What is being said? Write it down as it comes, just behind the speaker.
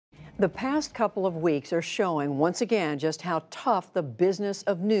The past couple of weeks are showing once again just how tough the business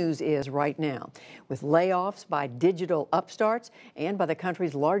of news is right now, with layoffs by digital upstarts and by the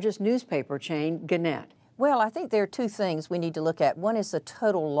country's largest newspaper chain, Gannett. Well, I think there are two things we need to look at. One is the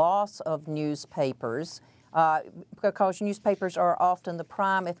total loss of newspapers, because newspapers are often the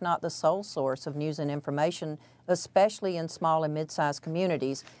prime, if not the sole source of news and information, especially in small and mid-sized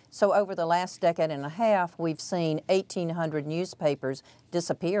communities. So over the last decade and a half, we've seen 1,800 newspapers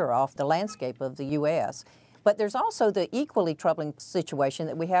disappear off the landscape of the U.S. But there's also the equally troubling situation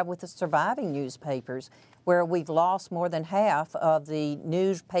that we have with the surviving newspapers, where we've lost more than half of the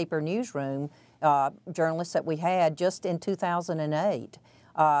newspaper newsroom journalists that we had just in 2008.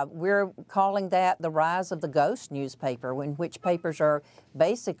 We're calling that the rise of the ghost newspaper, in which papers are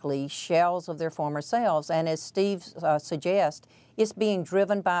basically shells of their former selves. And as Steve suggests, it's being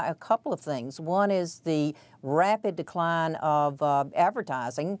driven by a couple of things. One is the rapid decline of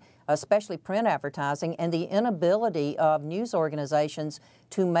advertising, especially print advertising, and the inability of news organizations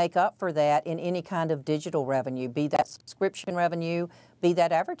to make up for that in any kind of digital revenue, be that subscription revenue, be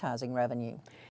that advertising revenue.